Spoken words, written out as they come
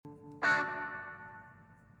Good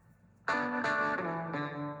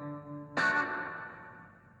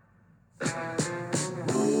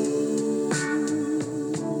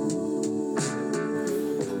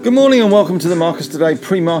morning and welcome to the Marcus Today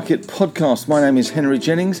pre-market podcast. My name is Henry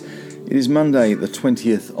Jennings. It is Monday the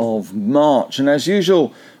 20th of March, and as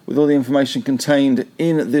usual with all the information contained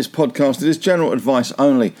in this podcast, it is general advice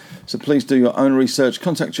only, so please do your own research,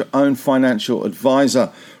 contact your own financial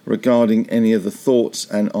advisor regarding any of the thoughts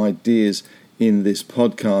and ideas in this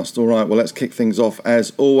podcast. All right, well, let's kick things off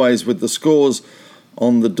as always with the scores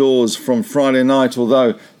on the doors from Friday night,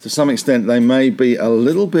 although to some extent they may be a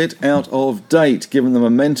little bit out of date given the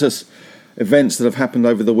momentous events that have happened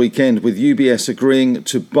over the weekend, with UBS agreeing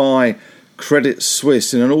to buy Credit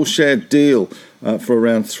Suisse in an all-share deal for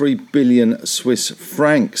around 3 billion Swiss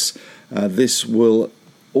francs. This will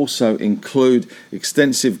also include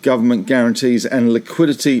extensive government guarantees and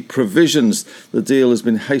liquidity provisions. The deal has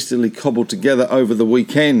been hastily cobbled together over the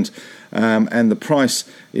weekend, and the price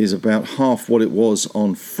is about half what it was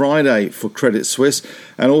on Friday for Credit Suisse.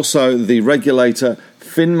 And also the regulator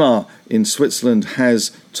FINMA in Switzerland has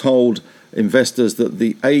told investors that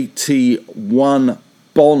the AT1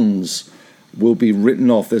 bonds will be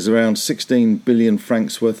written off. There's around 16 billion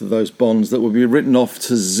francs worth of those bonds that will be written off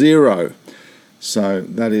to zero. So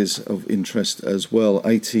that is of interest as well.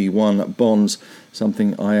 AT1 bonds,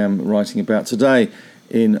 something I am writing about today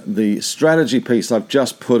in the strategy piece I've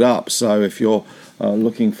just put up. So if you're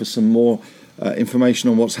looking for some more information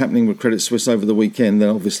on what's happening with Credit Suisse over the weekend, then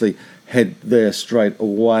obviously head there straight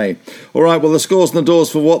away. All right, well, the scores on the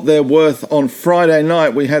doors for what they're worth on Friday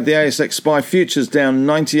night. We had the ASX SPI futures down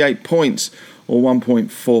 98 points or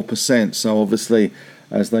 1.4%. So obviously,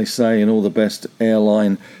 as they say in all the best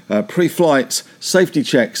airline pre-flight safety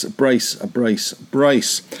checks, brace, brace,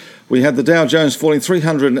 brace. We had the Dow Jones falling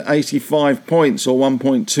 385 points or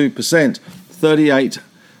 1.2%,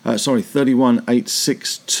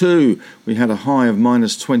 31,862. We had a high of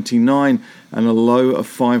minus 29 and a low of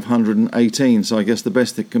 518. So I guess the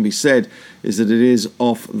best that can be said is that it is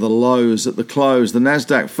off the lows at the close. The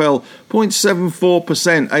Nasdaq fell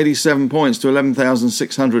 0.74%, 87 points to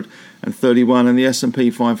 11,631, and the S&P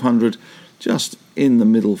 500 just in the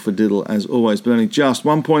middle for diddle as always, but only just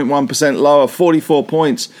 1.1% lower, 44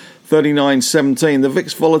 points, 39.17. The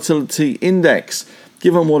VIX Volatility Index,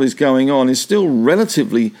 given what is going on, is still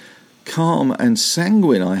relatively calm and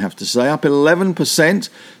sanguine, I have to say, up 11%,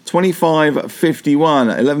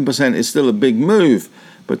 25.51. 11% is still a big move,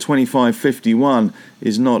 but 25.51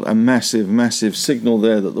 is not a massive signal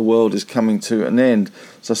there that the world is coming to an end.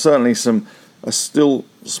 So certainly a still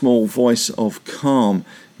small voice of calm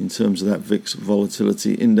in terms of that VIX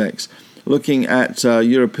Volatility Index. Looking at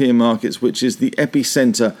European markets, which is the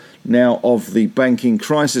epicenter now of the banking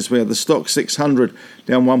crisis, we have the Stock 600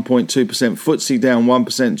 down 1.2%, FTSE down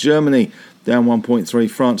 1%, Germany down 1.3%,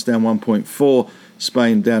 France down 1.4%,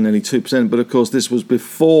 Spain down nearly 2%. But of course, this was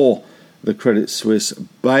before the Credit Suisse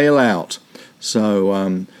bailout. So,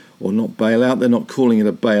 or not bailout, they're not calling it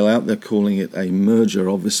a bailout, they're calling it a merger,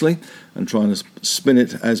 obviously, and trying to spin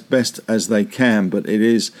it as best as they can. But it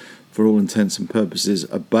is, for all intents and purposes,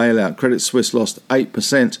 a bailout. Credit Suisse lost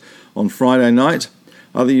 8% on Friday night.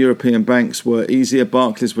 Other European banks were easier.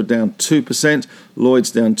 Barclays were down 2%,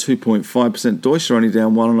 Lloyds down 2.5%, Deutsche only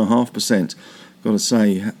down 1.5%. Got to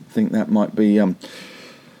say, I think that might be an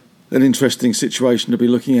interesting situation to be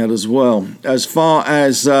looking at as well. As far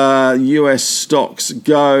as US stocks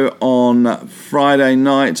go on Friday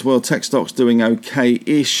night, well, tech stocks doing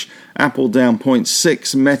okay-ish. Apple down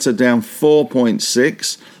 0.6, Meta down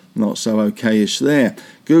 4.6. Not so okay-ish there.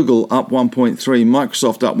 Google up 1.3,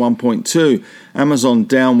 Microsoft up 1.2, Amazon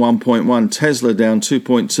down 1.1, Tesla down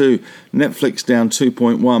 2.2, Netflix down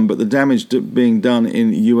 2.1, but the damage being done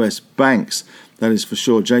in US banks, that is for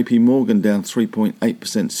sure. JP Morgan down 3.8%,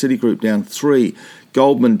 Citigroup down 3%,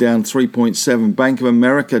 Goldman down 3.7%, Bank of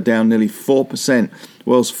America down nearly 4%,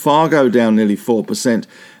 Wells Fargo down nearly 4%,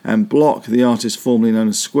 and Block, the artist formerly known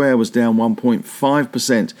as Square, was down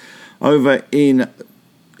 1.5%. Over in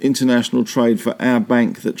international trade for our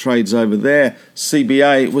bank that trades over there,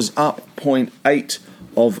 CBA was up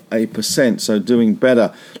 0.8%, so doing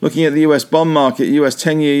better. Looking at the US bond market, US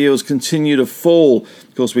 10-year yields continue to fall.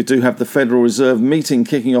 Of course, we do have the Federal Reserve meeting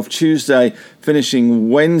kicking off Tuesday, finishing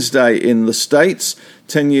Wednesday in the States.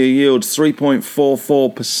 10-year yields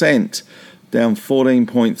 3.44%. down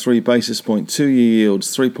 14.3 basis points. 2-year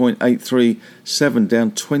yields 3.837,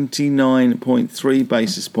 down 29.3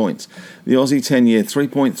 basis points. The Aussie 10-year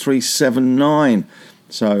 3.379.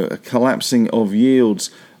 So a collapsing of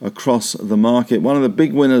yields across the market. One of the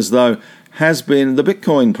big winners, though, has been the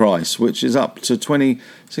Bitcoin price, which is up to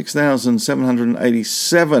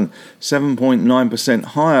 26,787, 7.9%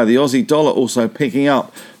 higher. The Aussie dollar also picking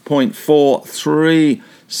up 0.43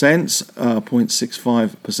 cents,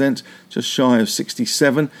 0.65%, just shy of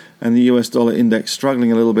 67, and the US dollar index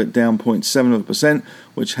struggling a little bit, down 0.7%,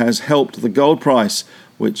 which has helped the gold price,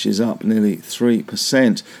 which is up nearly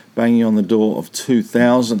 3%, banging on the door of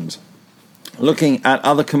 2,000. Looking at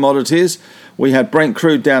other commodities, we had Brent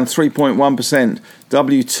crude down 3.1%,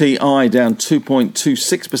 WTI down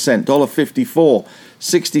 2.26%, $1.54,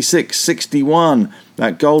 66.61.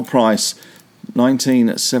 That gold price,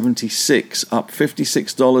 1976, up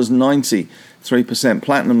 $56.90, 3%.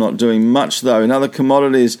 Platinum not doing much though. In other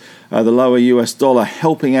commodities, the lower US dollar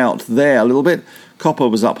helping out there a little bit. Copper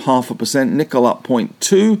was up 0.5%, nickel up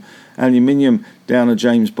 0.2%, aluminium down a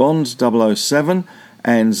James Bond 007,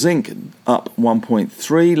 and zinc up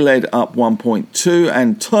 1.3%, lead up 1.2%,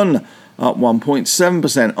 and tin up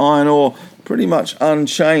 1.7%. Iron ore pretty much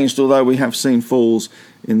unchanged, although we have seen falls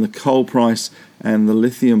in the coal price and the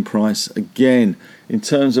lithium price again. In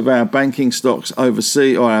terms of our banking stocks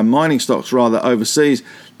overseas, or our mining stocks rather overseas,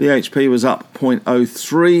 BHP was up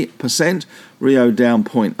 0.03%, Rio down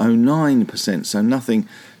 0.09%, so nothing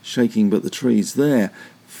shaking but the trees there.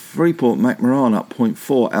 Freeport McMoran up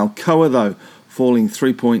 0.4%, Alcoa though falling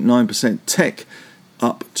 3.9%, Teck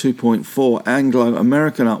up 2.4%, Anglo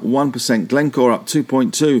American up 1%, Glencore up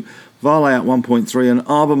 2.2%, Vale up 1.3%, and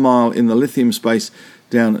Albemarle in the lithium space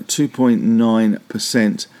down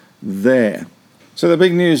 2.9% there. So the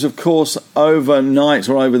big news, of course, overnight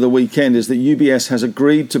or over the weekend is that UBS has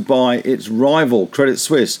agreed to buy its rival, Credit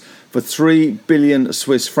Suisse, for 3 billion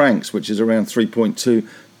Swiss francs, which is around 3.2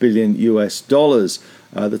 billion US dollars.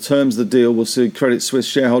 The terms of the deal will see Credit Suisse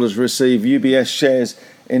shareholders receive UBS shares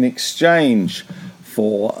in exchange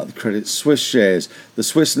for Credit Suisse shares. The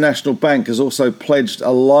Swiss National Bank has also pledged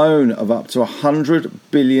a loan of up to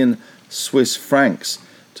 100 billion Swiss francs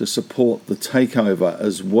to support the takeover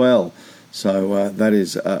as well. So that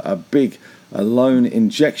is a big loan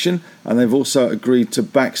injection, and they've also agreed to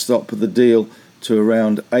backstop the deal to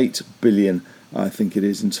around 8 billion, I think it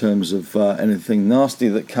is, in terms of anything nasty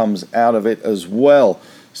that comes out of it as well.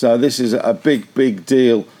 So this is a big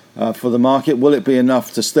deal for the market. Will it be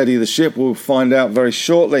enough to steady the ship? We'll find out very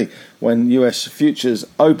shortly when US futures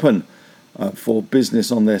open for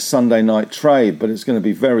business on their Sunday night trade, but it's going to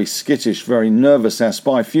be very skittish, very nervous. Our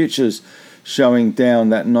SPY futures showing down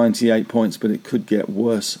that 98 points, but it could get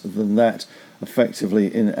worse than that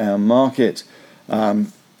effectively in our market.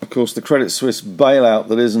 Of course, the Credit Suisse bailout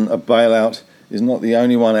that isn't a bailout is not the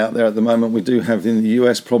only one out there at the moment. We do have in the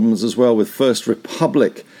US problems as well, with First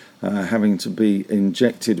Republic having to be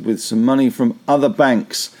injected with some money from other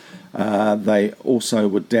banks. They also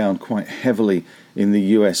were down quite heavily in the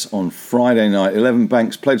US on Friday night. 11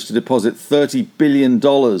 banks pledged to deposit $30 billion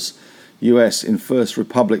US in First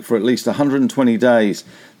Republic for at least 120 days.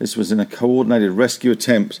 This was in a coordinated rescue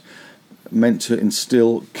attempt meant to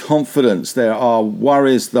instill confidence. There are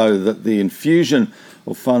worries, though, that the infusion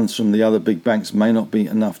of funds from the other big banks may not be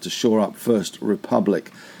enough to shore up First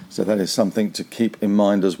Republic. So that is something to keep in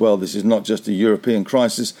mind as well. This is not just a European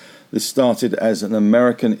crisis. This started as an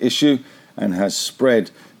American issue and has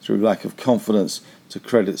spread through lack of confidence to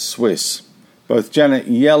Credit Suisse. Both Janet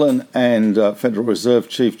Yellen and Federal Reserve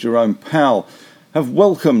Chief Jerome Powell have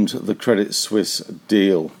welcomed the Credit Suisse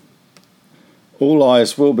deal. All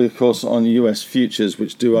eyes will be, of course, on US futures,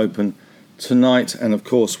 which do open tonight, and of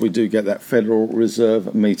course we do get that Federal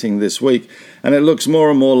Reserve meeting this week, and it looks more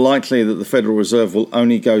and more likely that the Federal Reserve will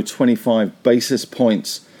only go 25 basis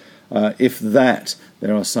points, if that.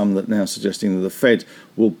 There are some that now suggesting that the Fed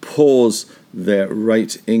will pause their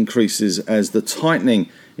rate increases as the tightening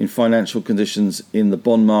in financial conditions in the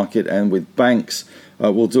bond market and with banks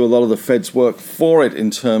will do a lot of the Fed's work for it in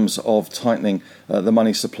terms of tightening the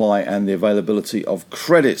money supply and the availability of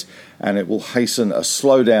credit, and it will hasten a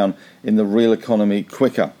slowdown in the real economy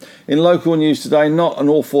quicker. In local news today, not an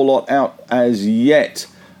awful lot out as yet,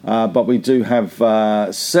 but we do have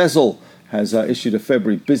Sezzle has issued a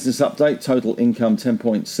February business update. Total income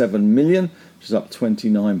 10.7 million, which is up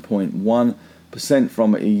 29.1%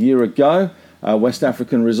 from a year ago. West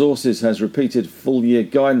African Resources has repeated full-year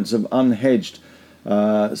guidance of unhedged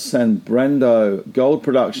Sanbrando gold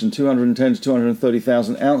production, 210 to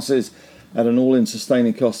 230,000 ounces at an all-in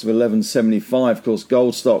sustaining cost of $11.75. Of course,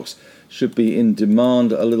 gold stocks should be in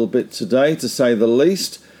demand a little bit today, to say the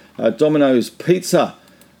least. Domino's Pizza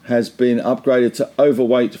has been upgraded to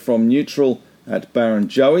overweight from neutral at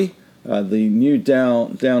Barrenjoey. The new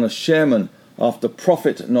Downer Chairman, after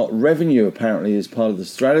profit, not revenue, apparently is part of the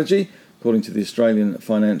strategy. according to the Australian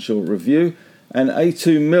Financial Review. And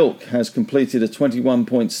A2 Milk has completed a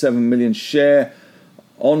 21.7 million share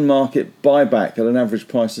on-market buyback at an average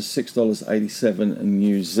price of $6.87 in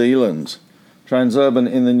New Zealand. Transurban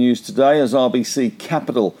in the news today as RBC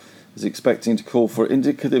Capital is expecting to call for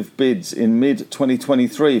indicative bids in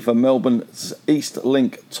mid-2023 for Melbourne's East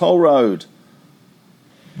Link toll road.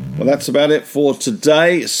 Well, that's about it for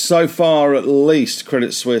today. So far, at least,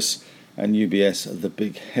 Credit Suisse and UBS are the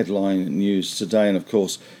big headline news today. And, of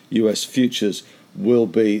course, US futures will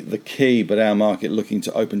be the key, but our market looking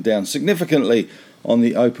to open down significantly on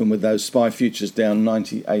the open with those SPI futures down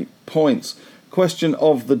 98 points. Question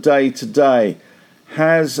of the day today: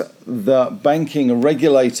 has the banking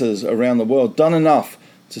regulators around the world done enough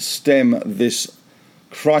to stem this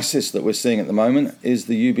crisis that we're seeing at the moment? Is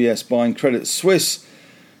the UBS buying Credit Suisse?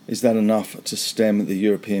 Is that enough to stem the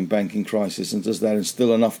European banking crisis? And does that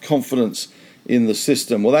instill enough confidence in the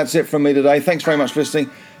system? Well, that's it from me today. Thanks very much for listening.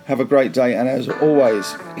 Have a great day. And as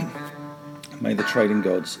always, may the trading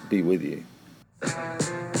gods be with you.